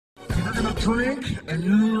taking a drink and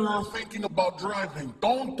you're thinking about driving.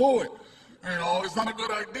 Don't do it. You know, it's not a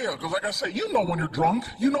good idea. Because like I said, you know when you're drunk.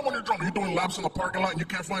 You know when you're drunk. You're doing laps in the parking lot and you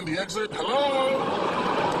can't find the exit. Hello?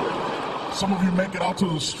 Some of you make it out to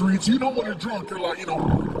the streets. You know when you're drunk, you're like, you know.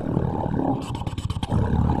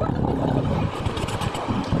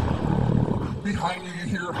 Behind you, you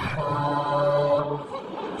hear.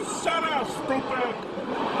 Shut up, stupid!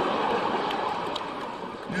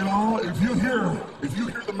 You know, if you hear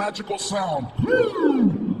the magical sound,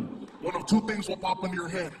 one of two things will pop into your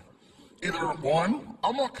head. Either one,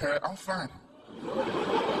 I'm okay, I'm fine.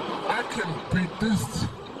 I can beat this.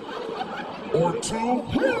 Or two,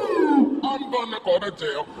 I'm gonna go to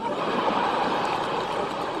jail.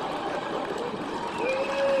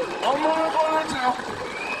 I'm gonna go to jail.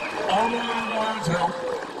 I'm gonna go to jail.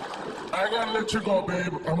 I gotta let you go,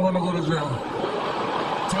 babe. I'm gonna go to jail.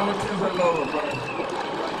 Tell the kids I love them, man.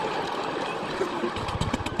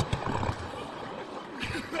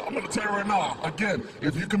 I'm gonna tell you right now, again,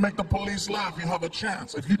 if you can make the police laugh, you have a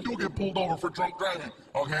chance. If you do get pulled over for drunk driving,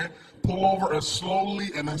 okay, pull over as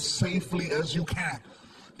slowly and as safely as you can.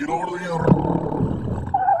 Get over the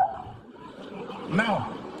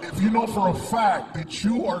Now, if you know for a fact that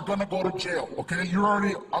you are gonna go to jail, okay,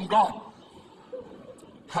 I'm gone.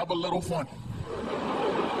 Have a little fun.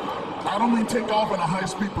 I don't mean take off in a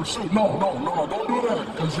high-speed pursuit. No, don't do that,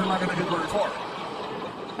 because you're not gonna get very far.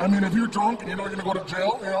 I mean, if you're drunk and you know you're gonna go to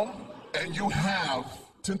jail, you know, and you have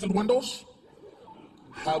tinted windows,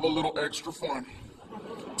 have a little extra fun.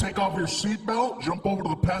 Take off your seatbelt, jump over to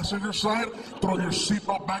the passenger side, throw your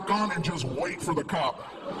seatbelt back on, and just wait for the cop.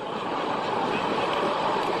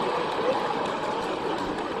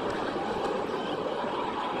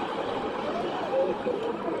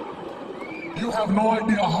 You have no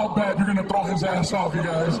idea how bad you're gonna throw his ass off, you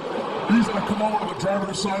guys. He's gonna come over to the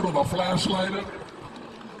driver's side with a flashlight.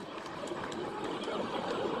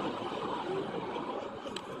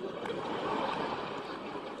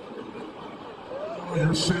 Oh,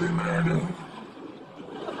 you're sitting there, dude.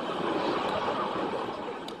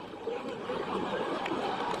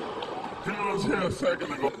 He was here a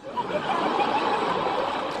second ago.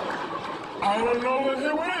 I don't know where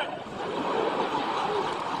he went.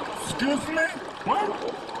 Excuse me? What?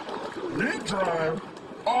 Me drive?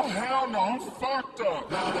 Oh, hell no, I'm fucked up.